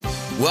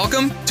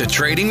Welcome to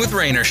Trading with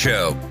Rainer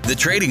Show, the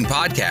trading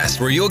podcast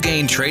where you'll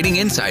gain trading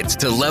insights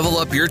to level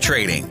up your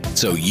trading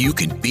so you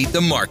can beat the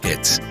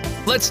markets.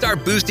 Let's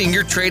start boosting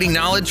your trading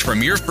knowledge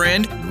from your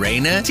friend,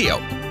 Rainer Teo.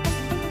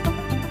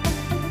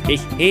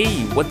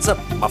 Hey, what's up,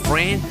 my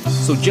friend?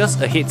 So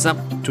just a heads up,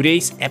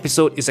 today's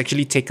episode is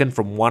actually taken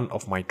from one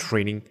of my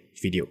training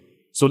video.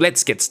 So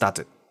let's get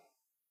started.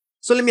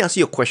 So let me ask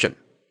you a question.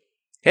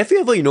 Have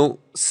you ever,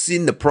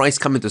 seen the price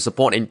come into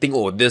support and think,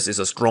 oh, this is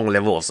a strong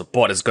level of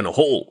support, it's gonna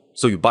hold,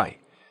 so you buy.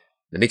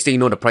 The next thing you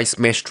know, the price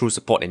smashed through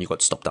support and you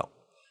got stopped out.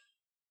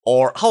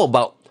 Or how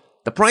about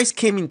the price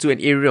came into an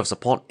area of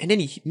support and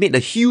then it made a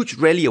huge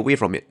rally away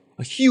from it,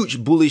 a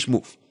huge bullish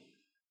move.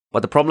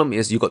 But the problem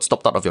is you got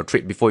stopped out of your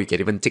trade before you can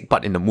even take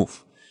part in the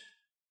move.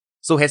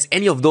 So has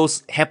any of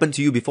those happened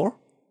to you before?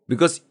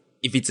 Because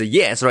if it's a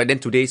yes, right, then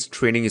today's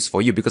training is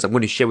for you, because I'm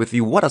going to share with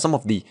you what are some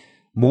of the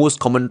most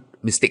common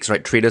mistakes,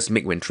 right, traders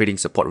make when trading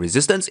support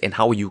resistance and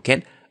how you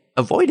can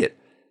avoid it.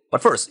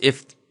 But first,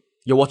 if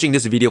you're watching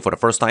this video for the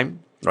first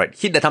time, right,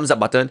 hit the thumbs up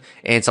button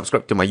and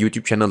subscribe to my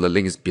YouTube channel. The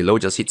link is below.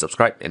 Just hit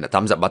subscribe and the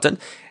thumbs up button.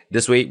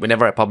 This way,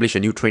 whenever I publish a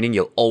new training,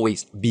 you'll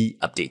always be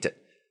updated.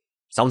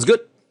 Sounds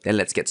good? Then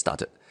let's get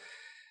started.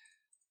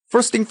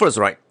 First thing first,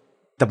 right,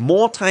 the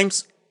more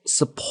times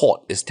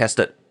support is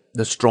tested,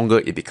 the stronger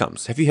it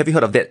becomes. Have you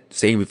heard of that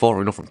saying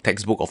before, from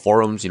textbook or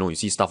forums? You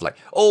see stuff like,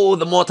 oh,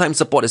 the more times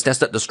support is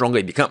tested, the stronger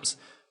it becomes.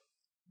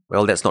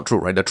 Well, that's not true,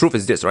 right? The truth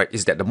is this, right?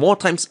 Is that the more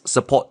times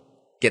support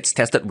gets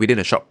tested within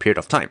a short period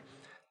of time,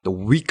 the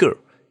weaker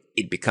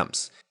it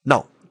becomes.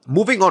 Now,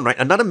 moving on, right?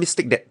 Another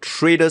mistake that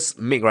traders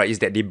make, right, is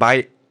that they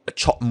buy a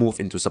chop move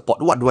into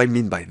support. What do I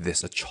mean by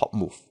this? A chop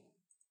move.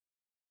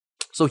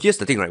 So here's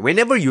the thing, right?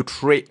 Whenever you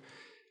trade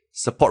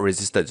support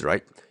resistance,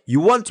 right, you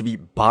want to be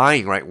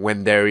buying, right,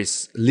 when there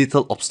is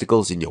little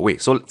obstacles in your way.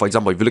 So, for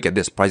example, if you look at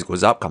this, price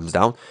goes up, comes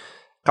down,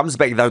 comes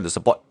back down to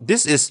support.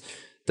 This is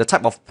the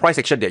type of price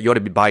action that you want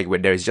to be buying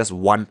when there is just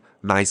one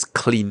nice,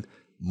 clean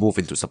move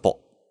into support.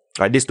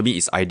 Right, this to me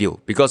is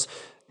ideal because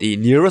the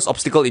nearest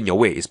obstacle in your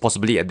way is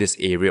possibly at this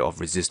area of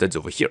resistance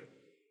over here.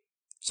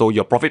 So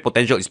your profit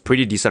potential is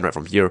pretty decent, right,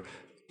 from here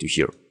to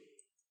here.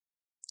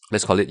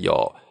 Let's call it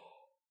your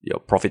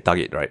profit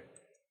target, right?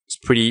 It's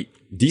pretty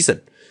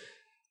decent.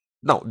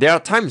 Now, there are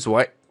times,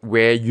 right,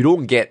 where you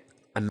don't get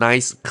a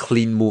nice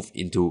clean move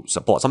into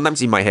support.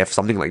 Sometimes you might have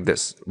something like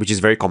this, which is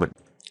very common.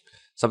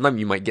 Sometimes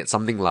you might get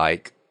something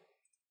like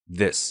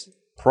this.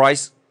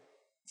 Price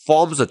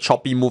forms a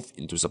choppy move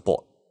into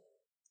support.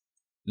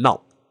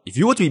 Now, if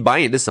you were to be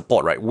buying at this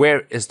support, right,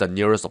 where is the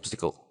nearest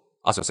obstacle?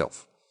 Ask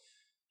yourself.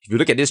 If you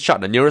look at this chart,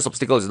 the nearest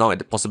obstacle is now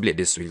possibly at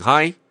this swing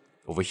high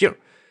over here.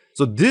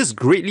 So this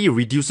greatly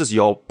reduces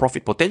your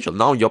profit potential.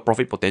 Now your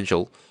profit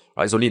potential,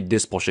 right, is only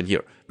this portion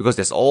here because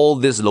there's all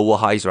these lower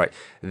highs, right,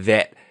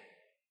 that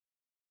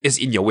is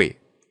in your way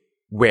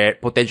where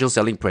potential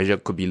selling pressure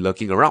could be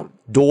lurking around.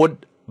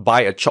 Don't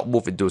buy a chop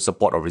move into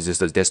support or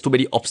resistance. There's too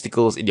many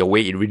obstacles in your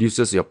way. It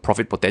reduces your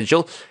profit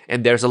potential,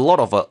 and there's a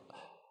lot of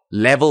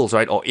levels,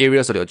 right, or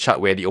areas of your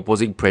chart where the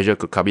opposing pressure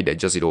could come in and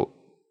just,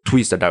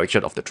 twist the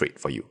direction of the trade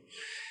for you.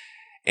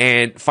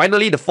 And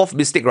finally, the fourth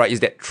mistake, right, is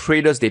that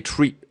traders, they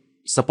treat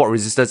support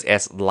resistance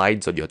as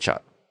lines on your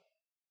chart.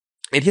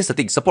 And here's the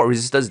thing, support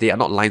resistance, they are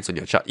not lines on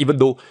your chart. Even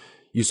though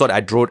you saw that I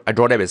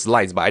draw them as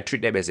lines, but I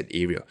treat them as an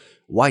area.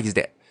 Why is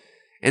that?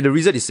 And the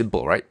reason is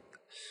simple, right?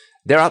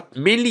 There are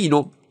mainly,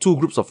 two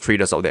groups of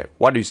traders out there.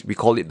 One is, we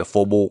call it the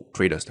FOMO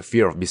traders, the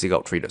fear of missing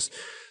out traders.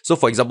 So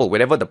for example,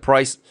 whenever the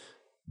price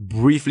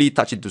briefly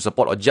touch into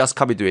support or just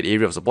come into an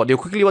area of support, they'll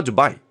quickly want to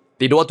buy.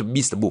 They don't want to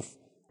miss the move,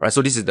 right?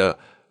 So this is the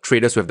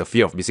traders who have the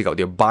fear of missing out.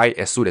 They'll buy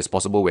as soon as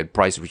possible when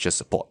price reaches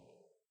support.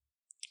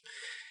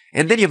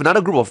 And then you have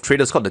another group of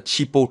traders called the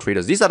cheapo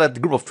traders. These are the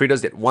group of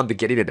traders that want to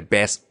get in at the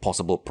best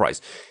possible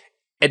price.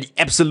 At the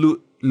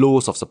absolute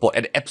lows of support,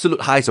 at the absolute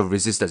highs of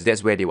resistance,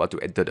 that's where they want to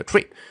enter the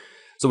trade.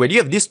 So when you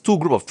have these two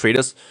group of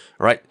traders,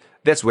 right,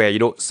 that's where,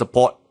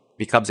 support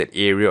becomes an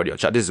area on your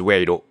chart. This is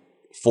where,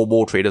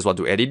 FOMO traders wants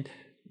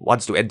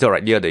to enter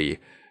right near the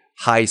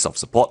highs of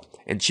support,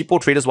 and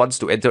cheapo traders wants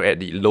to enter at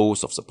the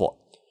lows of support.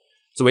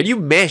 So when you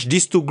mash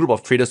these two group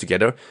of traders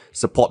together,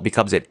 support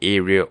becomes an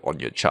area on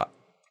your chart.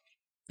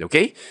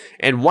 Okay?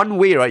 And one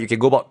way, right, you can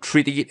go about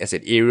treating it as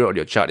an area on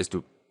your chart is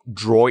to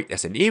draw it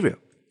as an area.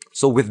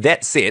 So with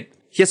that said,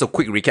 here's a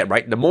quick recap,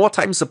 right? The more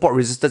time support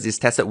resistance is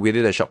tested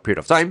within a short period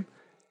of time,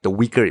 the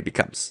weaker it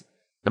becomes.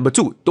 Number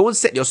 2, don't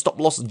set your stop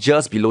loss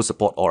just below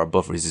support or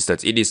above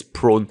resistance. It is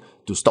prone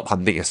to stop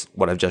hunting, as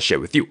what I've just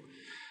shared with you.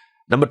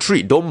 Number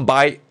 3, don't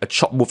buy a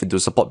chop move into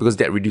support because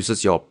that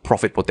reduces your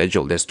profit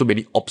potential. There's too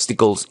many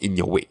obstacles in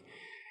your way.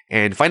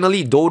 And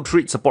finally, don't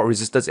treat support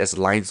resistance as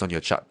lines on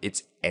your chart.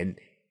 It's an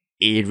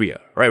area,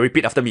 right?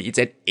 Repeat after me. It's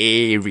an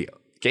area,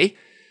 okay?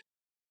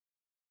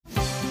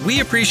 We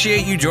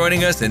appreciate you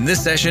joining us in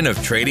this session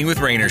of Trading with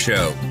Rainer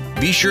Show.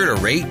 Be sure to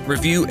rate,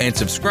 review, and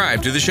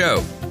subscribe to the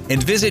show.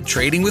 And visit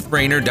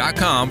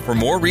tradingwithrainer.com for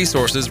more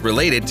resources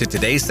related to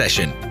today's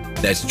session.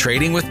 That's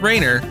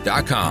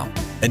tradingwithrainer.com.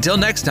 Until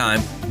next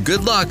time,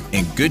 good luck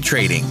and good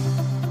trading.